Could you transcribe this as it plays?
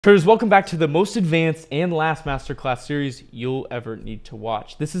Traders, welcome back to the most advanced and last masterclass series you'll ever need to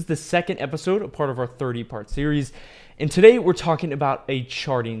watch. This is the second episode, a part of our 30-part series. And today we're talking about a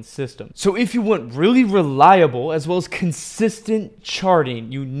charting system. So if you want really reliable as well as consistent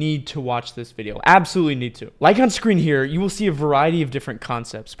charting, you need to watch this video. Absolutely need to. Like on screen here, you will see a variety of different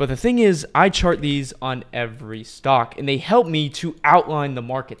concepts. But the thing is, I chart these on every stock and they help me to outline the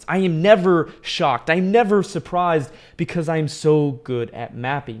markets. I am never shocked. I'm never surprised because I'm so good at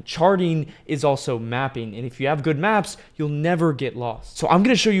mapping. Charting is also mapping. And if you have good maps, you'll never get lost. So I'm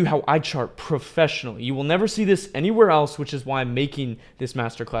going to show you how I chart professionally. You will never see this anywhere else, which is why I'm making this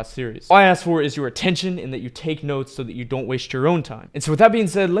masterclass series. All I ask for is your attention and that you take notes so that you don't waste your own time. And so with that being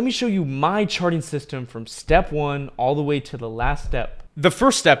said, let me show you my charting system from step one all the way to the last step. The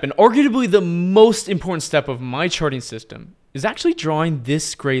first step, and arguably the most important step of my charting system, is actually drawing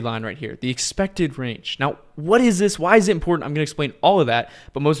this gray line right here, the expected range. Now, what is this? Why is it important? I'm going to explain all of that,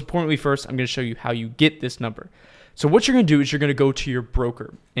 but most importantly first, I'm going to show you how you get this number. So what you're going to do is you're going to go to your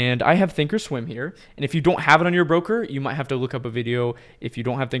broker, and I have Thinkorswim here, and if you don't have it on your broker, you might have to look up a video if you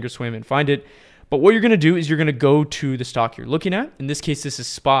don't have Thinkorswim and find it. But what you're going to do is you're going to go to the stock you're looking at. In this case, this is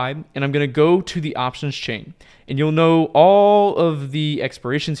SPY, and I'm going to go to the options chain, and you'll know all of the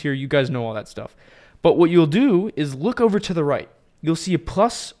expirations here. You guys know all that stuff. But what you'll do is look over to the right. You'll see a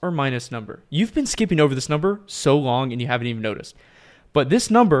plus or minus number. You've been skipping over this number so long and you haven't even noticed. But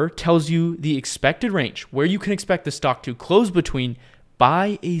this number tells you the expected range, where you can expect the stock to close between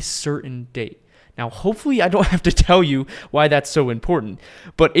by a certain date. Now, hopefully I don't have to tell you why that's so important.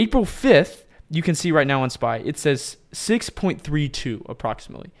 But April 5th, you can see right now on SPY, it says 6.32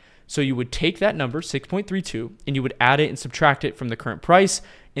 approximately. So you would take that number, 6.32, and you would add it and subtract it from the current price.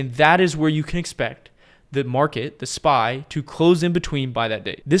 And that is where you can expect the market, the SPY, to close in between by that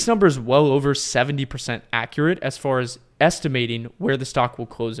date. This number is well over 70% accurate as far as estimating where the stock will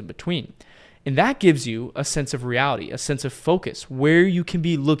close in between. And that gives you a sense of reality, a sense of focus, where you can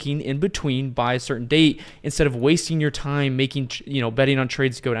be looking in between by a certain date instead of wasting your time making, betting on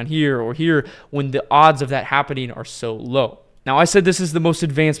trades to go down here or here when the odds of that happening are so low. Now, I said this is the most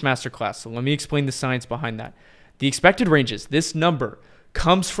advanced masterclass, so let me explain the science behind that. The expected ranges, this number,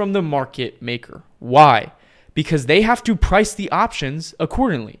 comes from the market maker. Why? Because they have to price the options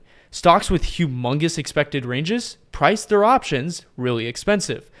accordingly. Stocks with humongous expected ranges price their options really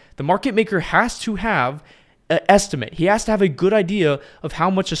expensive. The market maker has to have an estimate. He has to have a good idea of how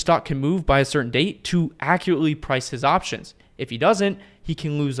much a stock can move by a certain date to accurately price his options. If he doesn't, he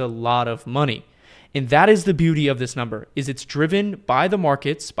can lose a lot of money. And that is the beauty of this number, is it's driven by the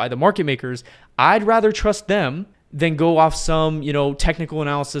markets, by the market makers. I'd rather trust them than go off some, technical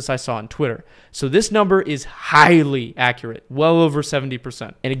analysis I saw on Twitter. So this number is highly accurate, well over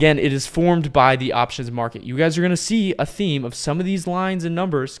 70%. And again, it is formed by the options market. You guys are going to see a theme of some of these lines and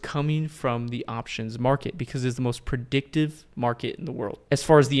numbers coming from the options market because it's the most predictive market in the world as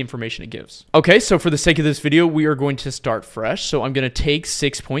far as the information it gives. Okay, so for the sake of this video, we are going to start fresh. So I'm going to take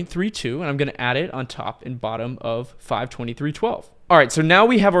 6.32 and I'm going to add it on top and bottom of 523.12. All right, so now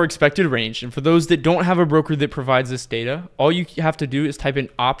we have our expected range. And for those that don't have a broker that provides this data, all you have to do is type in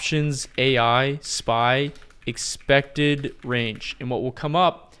options AI SPY expected range. And what will come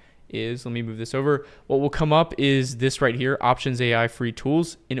up is, let me move this over. What will come up is this right here, options AI free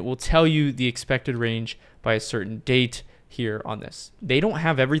tools, and it will tell you the expected range by a certain date here on this. They don't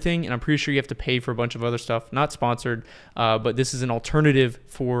have everything, and I'm pretty sure you have to pay for a bunch of other stuff, not sponsored, but this is an alternative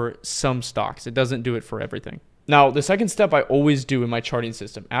for some stocks. It doesn't do it for everything. Now, the second step I always do in my charting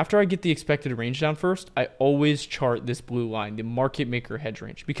system, after I get the expected range down first, I always chart this blue line, the market maker hedge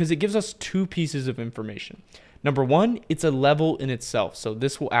range, because it gives us two pieces of information. Number one, it's a level in itself. So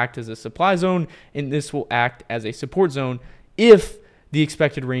this will act as a supply zone, and this will act as a support zone if the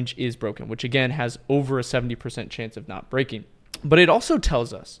expected range is broken, which again has over a 70% chance of not breaking. But it also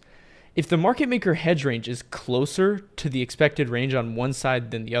tells us if the market maker hedge range is closer to the expected range on one side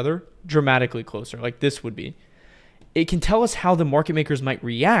than the other, dramatically closer, like this would be, it can tell us how the market makers might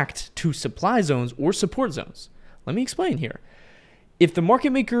react to supply zones or support zones. Let me explain here. If the market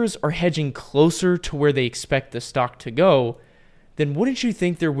makers are hedging closer to where they expect the stock to go, then wouldn't you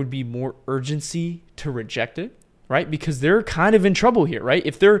think there would be more urgency to reject it, right? Because they're kind of in trouble here, right?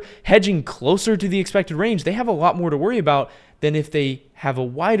 If they're hedging closer to the expected range, they have a lot more to worry about than if they have a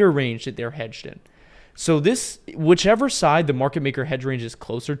wider range that they're hedged in. So this, whichever side the market maker hedge range is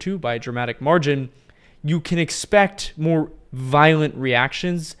closer to by a dramatic margin, you can expect more violent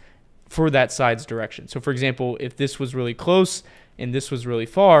reactions for that side's direction. So for example, if this was really close and this was really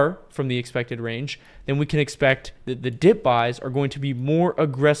far from the expected range, then we can expect that the dip buys are going to be more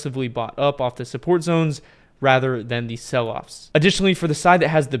aggressively bought up off the support zones rather than the sell-offs. Additionally, for the side that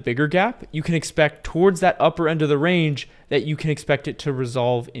has the bigger gap, you can expect towards that upper end of the range that you can expect it to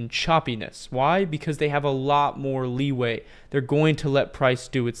resolve in choppiness. Why? Because they have a lot more leeway. They're going to let price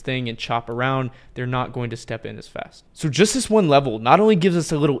do its thing and chop around. They're not going to step in as fast. So just this one level not only gives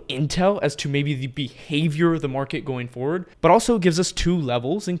us a little intel as to maybe the behavior of the market going forward, but also gives us 2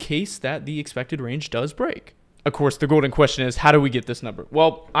 levels in case that the expected range does break. Of course, the golden question is, how do we get this number?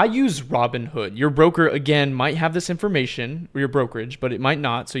 Well, I use Robinhood. Your broker, again, might have this information, or your brokerage, but it might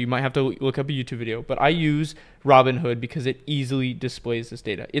not, so you might have to look up a YouTube video. But I use Robinhood because it easily displays this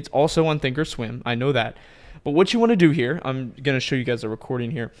data. It's also on Thinkorswim, I know that. But what you want to do here, I'm going to show you guys a recording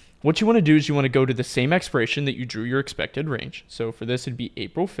here. What you want to do is you want to go to the same expiration that you drew your expected range. So for this, it'd be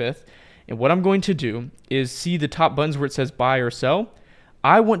April 5th. And what I'm going to do is see the top buttons where it says buy or sell.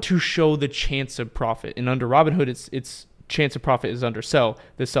 I want to show the chance of profit. And under Robinhood, it's chance of profit is under sell,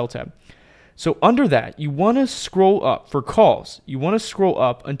 the sell tab. So under that, you want to scroll up for calls. You want to scroll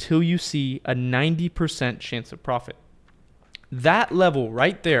up until you see a 90% chance of profit. That level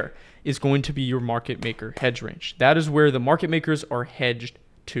right there is going to be your market maker hedge range. That is where the market makers are hedged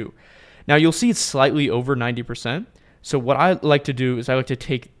to. Now you'll see it's slightly over 90%. So what I like to do is I like to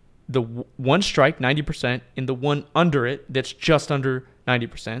take the one strike, 90%, and the one under it that's just under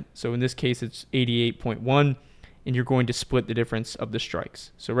 90%. So in this case, it's 88.1, and you're going to split the difference of the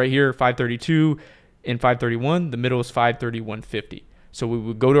strikes. So right here, 532 and 531, the middle is 531.50. So we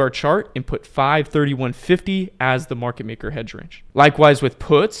would go to our chart and put 531.50 as the market maker hedge range. Likewise with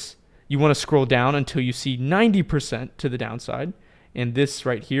puts, you want to scroll down until you see 90% to the downside. And this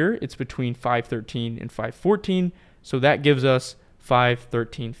right here, it's between 513 and 514. So that gives us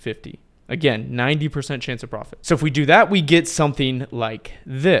 513.50. Again, 90% chance of profit. So if we do that, we get something like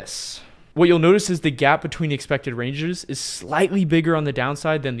this. What you'll notice is the gap between the expected ranges is slightly bigger on the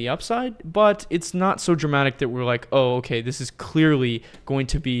downside than the upside, but it's not so dramatic that we're like, oh, okay, this is clearly going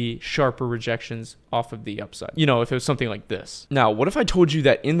to be sharper rejections off of the upside. You know, if it was something like this. Now, what if I told you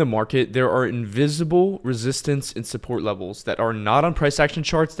that in the market, there are invisible resistance and support levels that are not on price action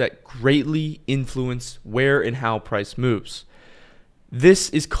charts that greatly influence where and how price moves? This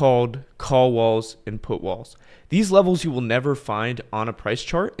is called call walls and put walls. These levels you will never find on a price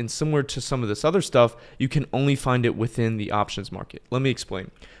chart, and similar to some of this other stuff, you can only find it within the options market. Let me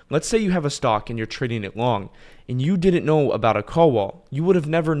explain. Let's say you have a stock and you're trading it long, and you didn't know about a call wall. You would have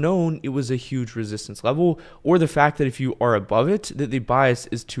never known it was a huge resistance level, or the fact that if you are above it, that the bias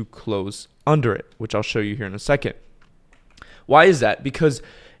is to close under it, which I'll show you here in a second. Why is that? Because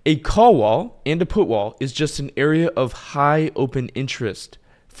a call wall and a put wall is just an area of high open interest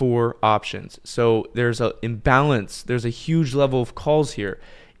for options. So there's an imbalance. There's a huge level of calls here.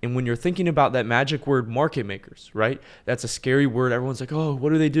 And when you're thinking about that magic word market makers, right? That's a scary word. Everyone's like, oh,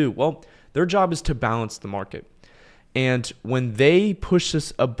 what do they do? Well, their job is to balance the market. And when they push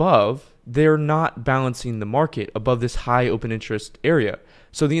this above, they're not balancing the market above this high open interest area.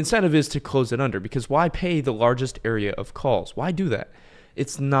 So the incentive is to close it under, because why pay the largest area of calls? Why do that?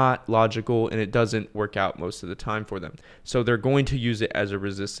 It's not logical, and it doesn't work out most of the time for them. So they're going to use it as a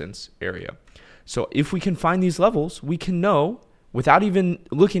resistance area. So if we can find these levels, we can know, without even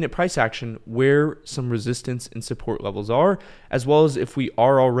looking at price action, where some resistance and support levels are, as well as if we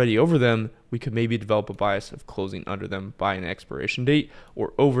are already over them, we could maybe develop a bias of closing under them by an expiration date,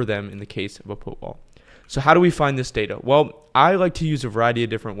 or over them in the case of a put wall. So how do we find this data? Well, I like to use a variety of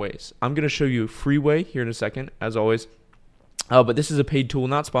different ways. I'm going to show you a free way here in a second, as always. But this is a paid tool,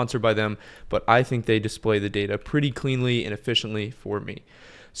 not sponsored by them, but I think they display the data pretty cleanly and efficiently for me.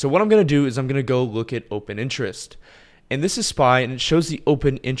 So what I'm going to do is I'm going to go look at open interest. And this is SPY, and it shows the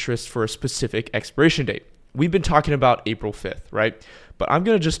open interest for a specific expiration date. We've been talking about April 5th, right? But I'm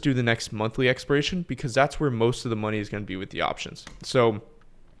going to just do the next monthly expiration, because that's where most of the money is going to be with the options. So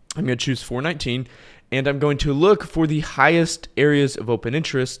I'm going to choose 419, and I'm going to look for the highest areas of open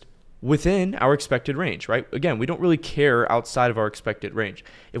interest within our expected range, right? Again, we don't really care outside of our expected range.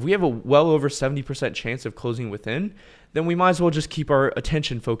 If we have a well over 70% chance of closing within, then we might as well just keep our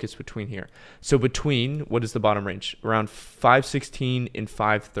attention focused between here. So between, what is the bottom range? Around 516 and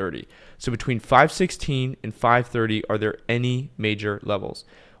 530. So between 516 and 530, are there any major levels?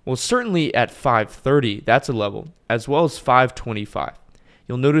 Well, certainly at 530, that's a level, as well as 525.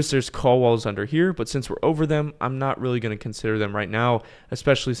 You'll notice there's call walls under here, but since we're over them, I'm not really going to consider them right now,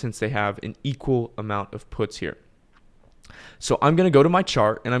 especially since they have an equal amount of puts here. So I'm going to go to my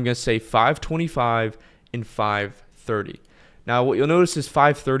chart, and I'm going to say 525 and 530. Now, what you'll notice is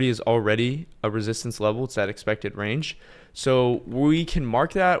 530 is already a resistance level. It's that expected range. So we can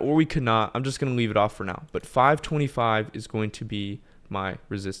mark that, or we could not. I'm just going to leave it off for now. But 525 is going to be my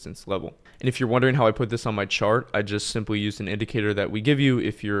resistance level. And if you're wondering how I put this on my chart, I just simply used an indicator that we give you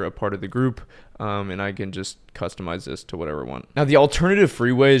if you're a part of the group, and I can just customize this to whatever I want. Now, the alternative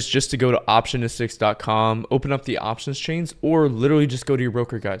free way is just to go to optionistics.com, open up the options chains, or literally just go to your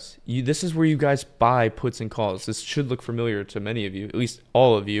broker, guys. This is where you guys buy puts and calls. This should look familiar to many of you, at least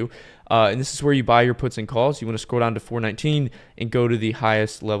all of you. And this is where you buy your puts and calls. You want to scroll down to 419 and go to the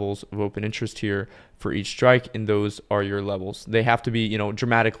highest levels of open interest here for each strike, and those are your levels. They have to be, you know,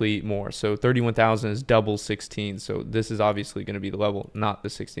 dramatically more. So 31,000 is double 16. So this is obviously going to be the level, not the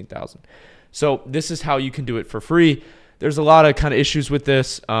 16,000. So this is how you can do it for free. There's a lot of kind of issues with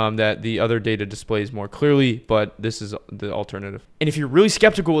this that the other data displays more clearly, but this is the alternative. And if you're really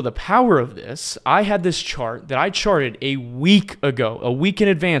skeptical of the power of this, I had this chart that I charted a week ago, a week in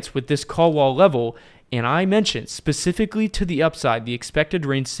advance with this call wall level, and I mentioned specifically to the upside, the expected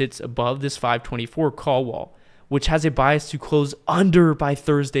range sits above this 524 call wall, which has a bias to close under by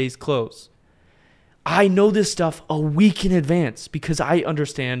Thursday's close. I know this stuff a week in advance because I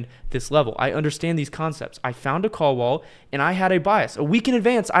understand this level. I understand these concepts. I found a call wall and I had a bias. A week in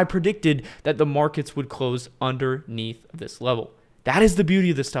advance, I predicted that the markets would close underneath this level. That is the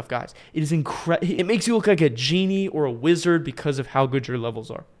beauty of this stuff, guys. It is incredible. It makes you look like a genie or a wizard because of how good your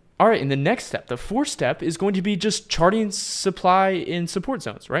levels are. All right, and the next step, the fourth step, is going to be just charting supply in support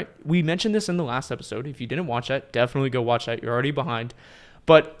zones, right? We mentioned this in the last episode. If you didn't watch that, definitely go watch that. You're already behind.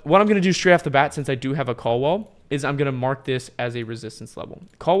 But what I'm going to do straight off the bat, since I do have a call wall, is I'm going to mark this as a resistance level.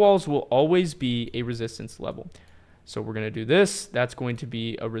 Call walls will always be a resistance level. So we're going to do this. That's going to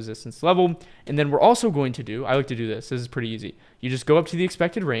be a resistance level. And then we're also going to do, I like to do this. This is pretty easy. You just go up to the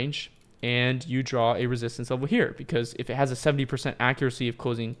expected range and you draw a resistance level here, because if it has a 70% accuracy of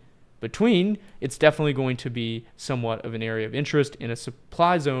closing between, it's definitely going to be somewhat of an area of interest in a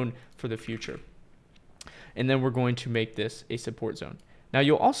supply zone for the future. And then we're going to make this a support zone. Now,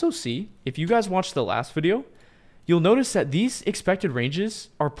 you'll also see, if you guys watched the last video, you'll notice that these expected ranges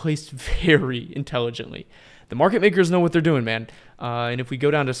are placed very intelligently. The market makers know what they're doing, man. And if we go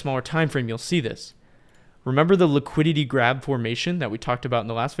down to a smaller time frame, you'll see this. Remember the liquidity grab formation that we talked about in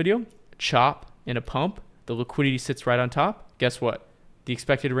the last video? A chop and a pump. The liquidity sits right on top. Guess what? The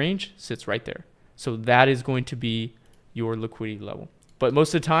expected range sits right there. So that is going to be your liquidity level. But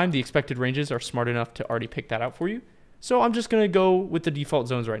most of the time, the expected ranges are smart enough to already pick that out for you. So I'm just going to go with the default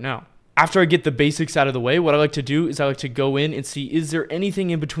zones right now. After I get the basics out of the way, what I like to do is I like to go in and see, is there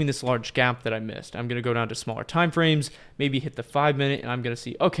anything in between this large gap that I missed? I'm going to go down to smaller time frames, maybe hit the 5 minute, and I'm going to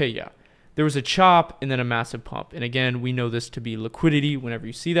see, okay, yeah, there was a chop and then a massive pump. And again, we know this to be liquidity whenever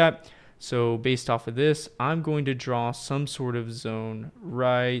you see that. So based off of this, I'm going to draw some sort of zone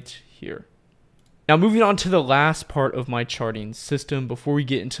right here. Now moving on to the last part of my charting system before we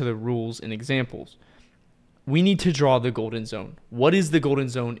get into the rules and examples. We need to draw the golden zone. What is the golden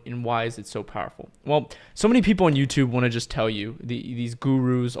zone and why is it so powerful? Well, so many people on YouTube want to just tell you, these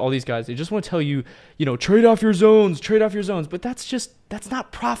gurus, all these guys, they just want to tell you, trade off your zones, but that's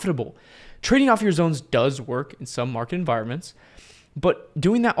not profitable. Trading off your zones does work in some market environments, but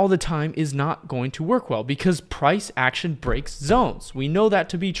doing that all the time is not going to work well because price action breaks zones. We know that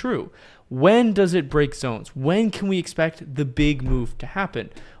to be true. When does it break zones? When can we expect the big move to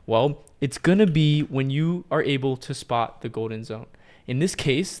happen? Well, it's going to be when you are able to spot the golden zone. In this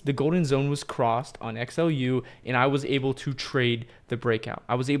case, the golden zone was crossed on XLU and I was able to trade the breakout.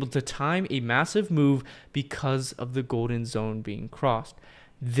 I was able to time a massive move because of the golden zone being crossed.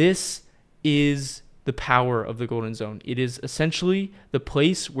 This is the power of the golden zone. It is essentially the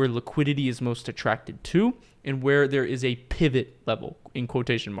place where liquidity is most attracted to and where there is a pivot level in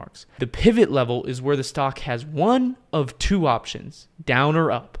quotation marks. The pivot level is where the stock has one of two options, down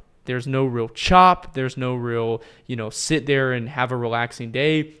or up. There's no real chop. There's no real, sit there and have a relaxing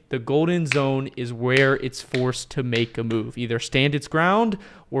day. The golden zone is where it's forced to make a move, either stand its ground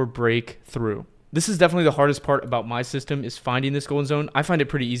or break through. This is definitely the hardest part about my system is finding this golden zone. I find it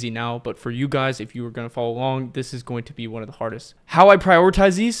pretty easy now, but for you guys, if you were going to follow along, this is going to be one of the hardest. How I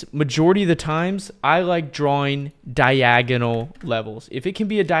prioritize these, majority of the times, I like drawing diagonal levels. If it can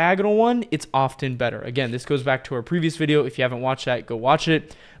be a diagonal one, it's often better. Again, this goes back to our previous video. If you haven't watched that, go watch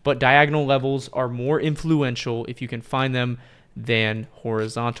it. But diagonal levels are more influential if you can find them than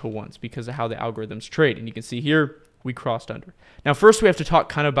horizontal ones because of how the algorithms trade. And you can see here, we crossed under. Now, first we have to talk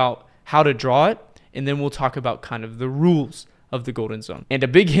kind of about how to draw it, and then we'll talk about kind of the rules of the golden zone. And a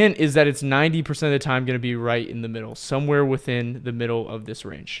big hint is that it's 90% of the time going to be right in the middle, somewhere within the middle of this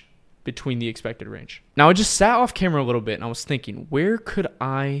range, between the expected range. Now, I just sat off camera a little bit, and I was thinking, where could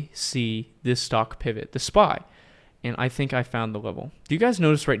I see this stock pivot, the SPY? and I think I found the level. Do you guys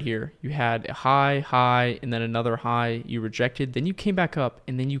notice right here, you had a high, and then another high you rejected, then you came back up,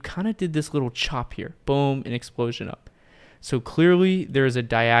 and then you kind of did this little chop here. Boom, an explosion up. So clearly there is a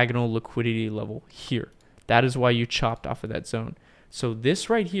diagonal liquidity level here. That is why you chopped off of that zone. So this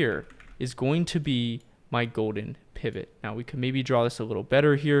right here is going to be my golden pivot. Now we can maybe draw this a little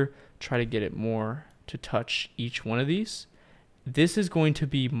better here, try to get it more to touch each one of these. This is going to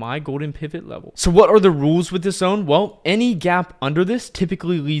be my golden pivot level. So what are the rules with this zone? Well, any gap under this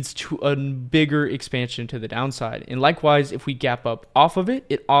typically leads to a bigger expansion to the downside. And likewise, if we gap up off of it,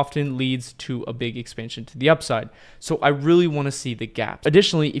 it often leads to a big expansion to the upside. So I really want to see the gap.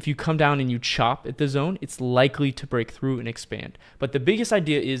 Additionally, if you come down and you chop at the zone, it's likely to break through and expand. But the biggest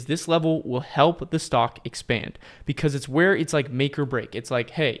idea is this level will help the stock expand because it's where it's like make or break. It's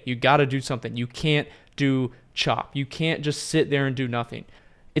like, hey, you got to do something. You can't do chop. You can't just sit there and do nothing.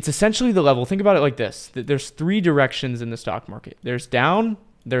 It's essentially the level. Think about it like this. There's three directions in the stock market. There's down,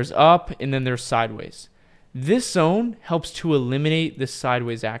 there's up, and then there's sideways. This zone helps to eliminate this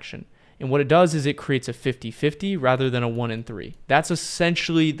sideways action. And what it does is it creates a 50-50 rather than a 1 in 3. That's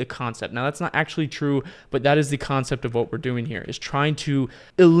essentially the concept. Now, that's not actually true, but that is the concept of what we're doing here, is trying to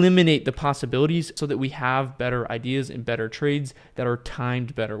eliminate the possibilities so that we have better ideas and better trades that are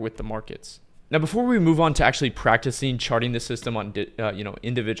timed better with the markets. Now, before we move on to actually practicing charting the system on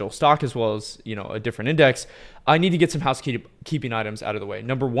individual stock as well as a different index, I need to get some housekeeping items out of the way.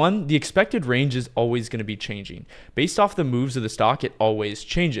 Number one, the expected range is always going to be changing. Based off the moves of the stock, it always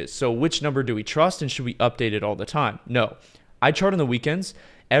changes. So which number do we trust and should we update it all the time? No. I chart on the weekends.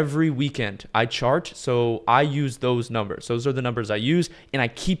 Every weekend I chart, so I use those numbers. Those are the numbers I use, and I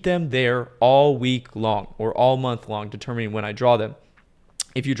keep them there all week long or all month long, determining when I draw them.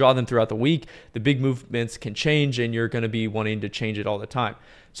 If you draw them throughout the week, the big movements can change and you're going to be wanting to change it all the time.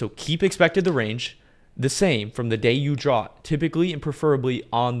 So keep expected the range the same from the day you draw it, typically and preferably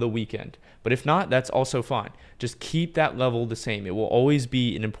on the weekend. But if not, that's also fine. Just keep that level the same. It will always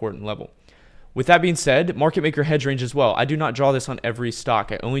be an important level. With that being said, market maker hedge range as well. I do not draw this on every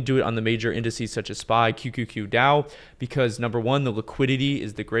stock. I only do it on the major indices such as SPY, QQQ, Dow, because number one, the liquidity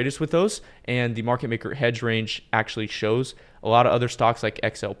is the greatest with those, and the market maker hedge range actually shows. A lot of other stocks like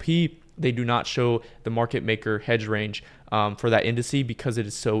XLP, they do not show the market maker hedge range for that indice because it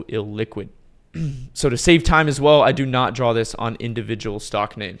is so illiquid. So to save time as well, I do not draw this on individual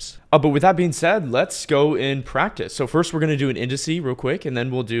stock names. But with that being said, let's go in practice. So first we're going to do an indice real quick, and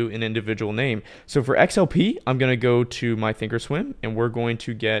then we'll do an individual name. So for XLP, I'm going to go to my Thinkorswim, and we're going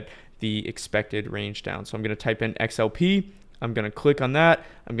to get the expected range down. So I'm going to type in XLP. I'm going to click on that.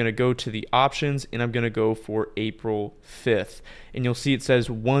 I'm going to go to the options, and I'm going to go for April 5th. And you'll see it says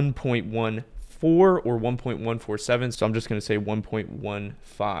 1.14 or 1.147. So I'm just going to say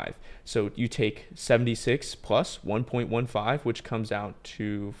 1.15. So you take 76 plus 1.15, which comes out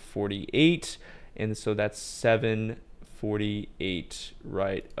to 48. And so that's 748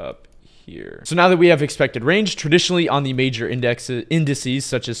 right up here. So now that we have expected range, traditionally on the major indices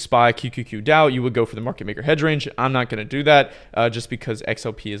such as SPY, QQQ, Dow, you would go for the market maker hedge range. I'm not going to do that just because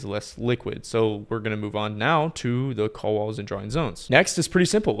XLP is less liquid. So we're going to move on now to the call walls and drawing zones. Next is pretty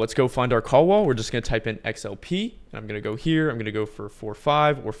simple. Let's go find our call wall. We're just going to type in XLP. And I'm going to go here. I'm going to go for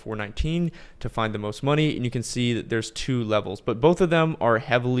 4.5 or 4.19 to find the most money. And you can see that there's two levels, but both of them are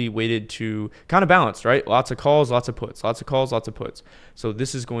heavily weighted to kind of balanced, right? Lots of calls, lots of puts, lots of calls, lots of puts. So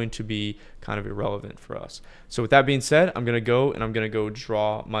this is going to be kind of irrelevant for us. So with that being said, I'm going to go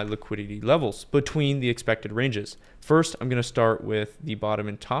draw my liquidity levels between the expected ranges. First, I'm going to start with the bottom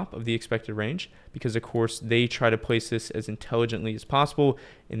and top of the expected range because, of course, they try to place this as intelligently as possible,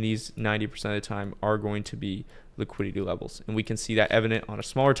 and these 90% of the time are going to be liquidity levels. And we can see that evident on a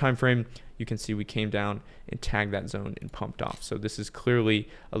smaller time frame. You can see we came down and tagged that zone and pumped off. So this is clearly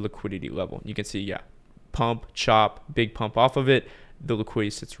a liquidity level. You can see, yeah, pump, chop, big pump off of it. The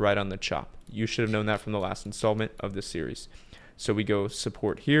liquidity sits right on the chop. You should have known that from the last installment of this series. So we go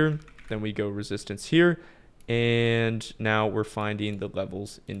support here, then we go resistance here, and now we're finding the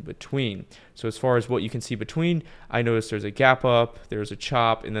levels in between. So as far as what you can see between, I notice there's a gap up, there's a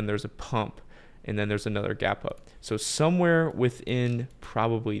chop, and then there's a pump, and then there's another gap up. So somewhere within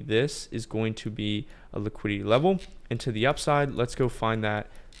probably this is going to be a liquidity level. And to the upside, let's go find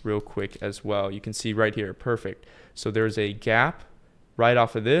that real quick as well. You can see right here, perfect. So there's a gap right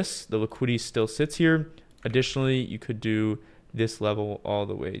off of this. The liquidity still sits here. Additionally, you could do this level all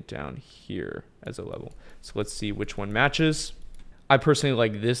the way down here as a level. So let's see which one matches. I personally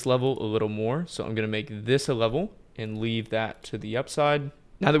like this level a little more, so I'm going to make this a level and leave that to the upside.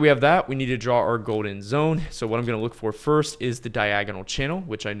 Now that we have that, we need to draw our golden zone. So what I'm going to look for first is the diagonal channel,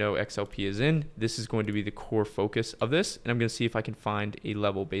 which I know XLP is in. This is going to be the core focus of this, and I'm going to see if I can find a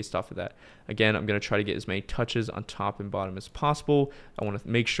level based off of that. Again, I'm going to try to get as many touches on top and bottom as possible. I want to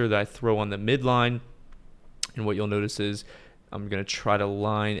make sure that I throw on the midline, and what you'll notice is I'm going to try to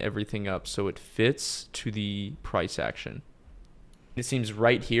line everything up so it fits to the price action. It seems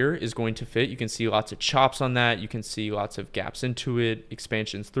right here is going to fit. You can see lots of chops on that. You can see lots of gaps into it,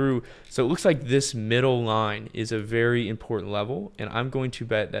 expansions through. So it looks like this middle line is a very important level, and I'm going to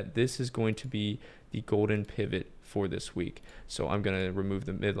bet that this is going to be the golden pivot for this week. So I'm going to remove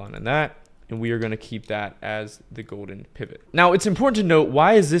the midline on that, and we are going to keep that as the golden pivot. Now, it's important to note,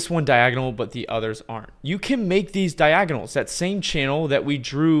 why is this one diagonal but the others aren't? You can make these diagonals. That same channel that we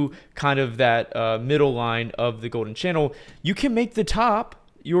drew, kind of that middle line of the golden channel, you can make the top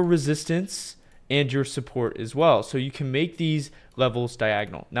your resistance and your support as well. So you can make these levels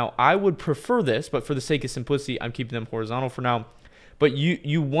diagonal. Now, I would prefer this, but for the sake of simplicity, I'm keeping them horizontal for now. But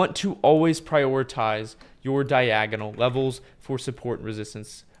you want to always prioritize your diagonal levels for support and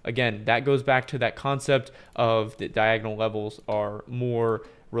resistance. Again, that goes back to that concept of the diagonal levels are more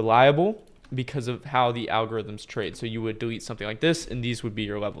reliable because of how the algorithms trade. So you would delete something like this, and these would be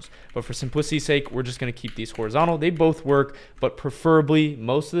your levels. But for simplicity's sake, we're just going to keep these horizontal. They both work, but preferably,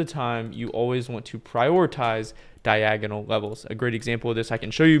 most of the time, you always want to prioritize diagonal levels. A great example of this I can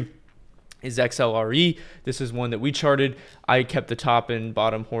show you is XLRE. This is one that we charted. I kept the top and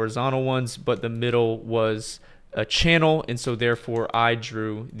bottom horizontal ones, but the middle was a channel, and so therefore I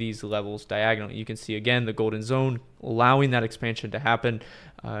drew these levels diagonally. You can see again the golden zone allowing that expansion to happen,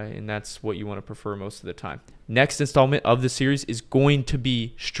 and that's what you want to prefer most of the time. Next installment of the series is going to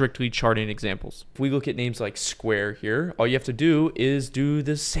be strictly charting examples. If we look at names like Square here, all you have to do is do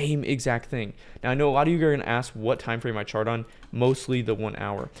the same exact thing. Now I know a lot of you are going to ask what time frame I chart on, mostly the 1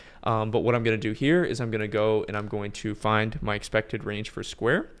 hour. But what I'm going to do here is I'm going to go and I'm going to find my expected range for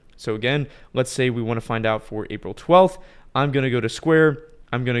Square. So again, let's say we want to find out for April 12th. I'm going to go to Square.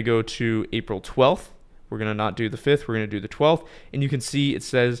 I'm going to go to April 12th. We're going to not do the 5th. We're going to do the 12th. And you can see it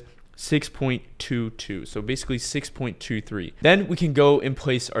says 6.22. So basically 6.23. Then we can go and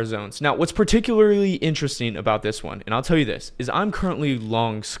place our zones. Now, what's particularly interesting about this one, and I'll tell you this, is I'm currently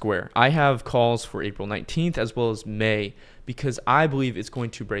long Square. I have calls for April 19th as well as May, because I believe it's going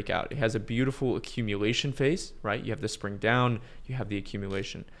to break out. It has a beautiful accumulation phase, right? You have the spring down, you have the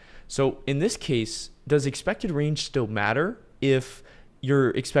accumulation. So in this case, does expected range still matter if you're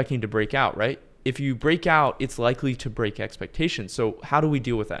expecting to break out, right? If you break out, it's likely to break expectations. So how do we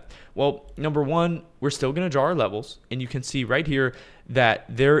deal with that? Well, number one, we're still going to draw our levels. And you can see right here that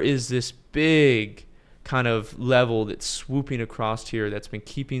there is this big kind of level that's swooping across here that's been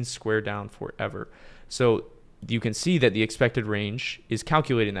keeping Square down forever. So you can see that the expected range is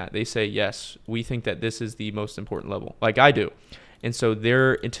calculating that. They say, yes, we think that this is the most important level, like I do. And so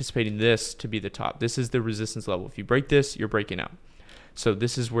they're anticipating this to be the top. This is the resistance level. If you break this, you're breaking out. So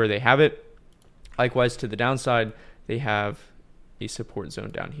this is where they have it. Likewise, to the downside, they have a support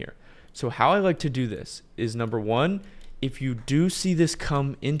zone down here. So how I like to do this is, number one, if you do see this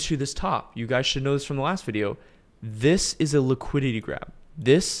come into this top, you guys should know this from the last video, this is a liquidity grab.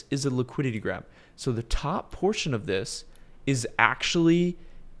 This is a liquidity grab. So the top portion of this is actually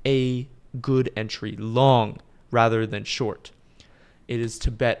a good entry, long rather than short. It is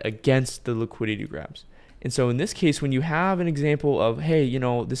to bet against the liquidity grabs. And so in this case, when you have an example of, hey, you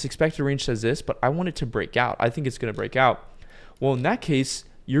know, this expected range says this, but I want it to break out, I think it's going to break out. Well, in that case,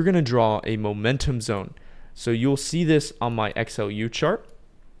 you're going to draw a momentum zone. So you'll see this on my XLU chart,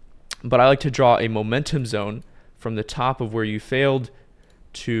 but I like to draw a momentum zone from the top of where you failed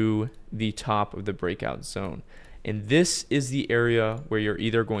to the top of the breakout zone. And this is the area where you're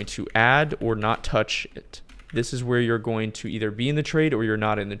either going to add or not touch it. This is where you're going to either be in the trade or you're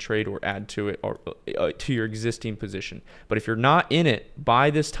not in the trade, or add to it, or to your existing position. But if you're not in it by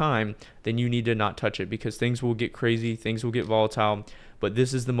this time, then you need to not touch it, because things will get crazy, things will get volatile. But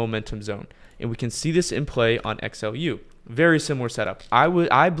this is the momentum zone, and we can see this in play on XLU. Very similar setup.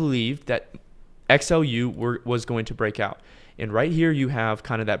 I believed that XLU was going to break out. And right here you have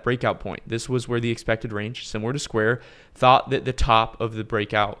kind of that breakout point. This was where the expected range, similar to Square, thought that the top of the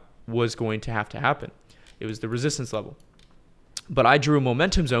breakout was going to have to happen. It was the resistance level. But I drew a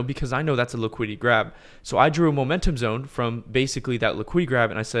momentum zone because I know that's a liquidity grab. So I drew a momentum zone from basically that liquidity grab,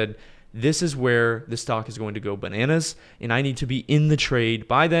 and I said, this is where the stock is going to go bananas, and I need to be in the trade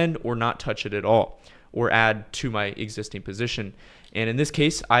by then or not touch it at all, or add to my existing position. And in this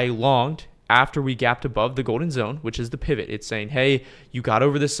case, I longed after we gapped above the golden zone, which is the pivot. It's saying, hey, you got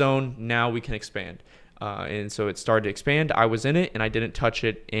over this zone, now we can expand. and so it started to expand. I was in it and I didn't touch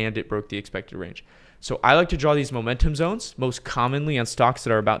it, and it broke the expected range. So I like to draw these momentum zones most commonly on stocks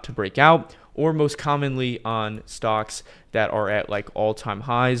that are about to break out, or most commonly on stocks that are at like all-time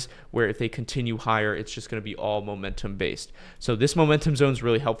highs, where if they continue higher, it's just going to be all momentum based. So this momentum zone is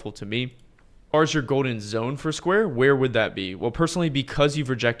really helpful to me. As far as your golden zone for Square, where would that be? Well, personally, because you've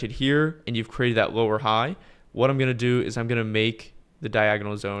rejected here and you've created that lower high, what I'm going to do is I'm going to make the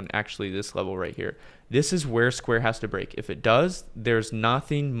diagonal zone actually this level right here. This is where Square has to break. If it does, there's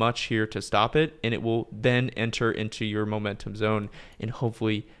nothing much here to stop it, and it will then enter into your momentum zone and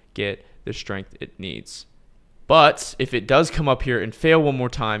hopefully get the strength it needs. But if it does come up here and fail one more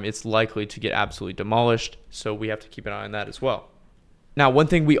time, it's likely to get absolutely demolished. So we have to keep an eye on that as well. Now, one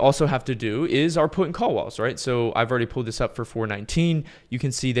thing we also have to do is our put and call walls, right? So I've already pulled this up for 419. You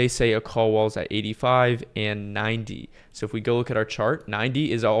can see they say a call wall's at 85 and 90. So if we go look at our chart,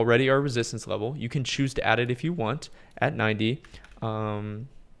 90 is already our resistance level. You can choose to add it if you want at 90. But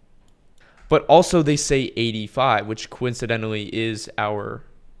also they say 85, which coincidentally is our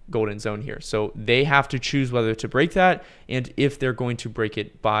golden zone here. So they have to choose whether to break that, and if they're going to break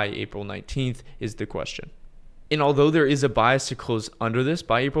it by April 19th is the question. And although there is a bias to close under this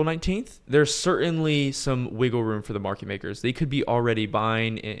by April 19th, there's certainly some wiggle room for the market makers. They could be already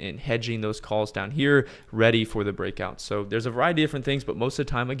buying and hedging those calls down here, ready for the breakout. So there's a variety of different things, but most of the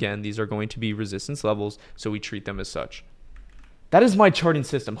time, again, these are going to be resistance levels, so we treat them as such. That is my charting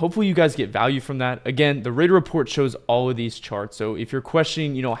system. Hopefully you guys get value from that. Again, the RADER report shows all of these charts. So if you're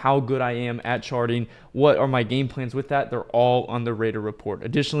questioning, how good I am at charting, what are my game plans with that, they're all on the RADER report.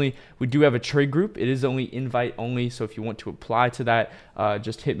 Additionally, we do have a trade group. It is only invite only. So if you want to apply to that,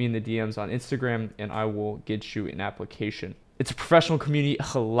 just hit me in the DMs on Instagram and I will get you an application. It's a professional community,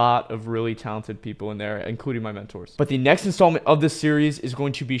 a lot of really talented people in there, including my mentors. But the next installment of this series is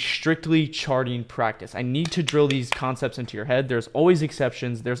going to be strictly charting practice. I need to drill these concepts into your head. There's always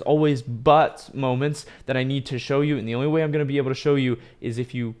exceptions. There's always but moments that I need to show you. And the only way I'm going to be able to show you is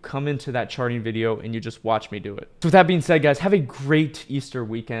if you come into that charting video and you just watch me do it. So with that being said, guys, have a great Easter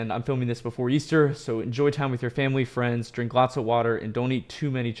weekend. I'm filming this before Easter, so enjoy time with your family, friends, drink lots of water, and don't eat too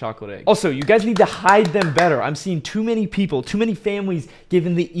many chocolate eggs. Also, you guys need to hide them better. I'm seeing too many people, too many families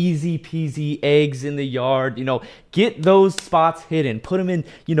giving the easy peasy eggs in the yard. Get those spots hidden, put them in,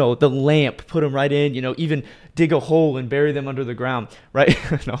 the lamp, put them right in, even dig a hole and bury them under the ground, right?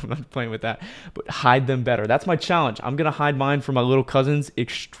 No, I'm not playing with that, but hide them better. That's my challenge. I'm going to hide mine from my little cousins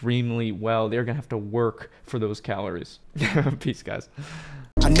extremely well. They're going to have to work for those calories. Peace, guys.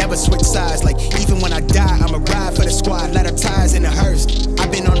 I never switch sides, like even when I die, I'ma ride for the squad, let her ties in the hearse.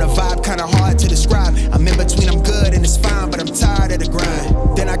 I've been on the vibe, kinda hard to describe. I'm in between, I'm good.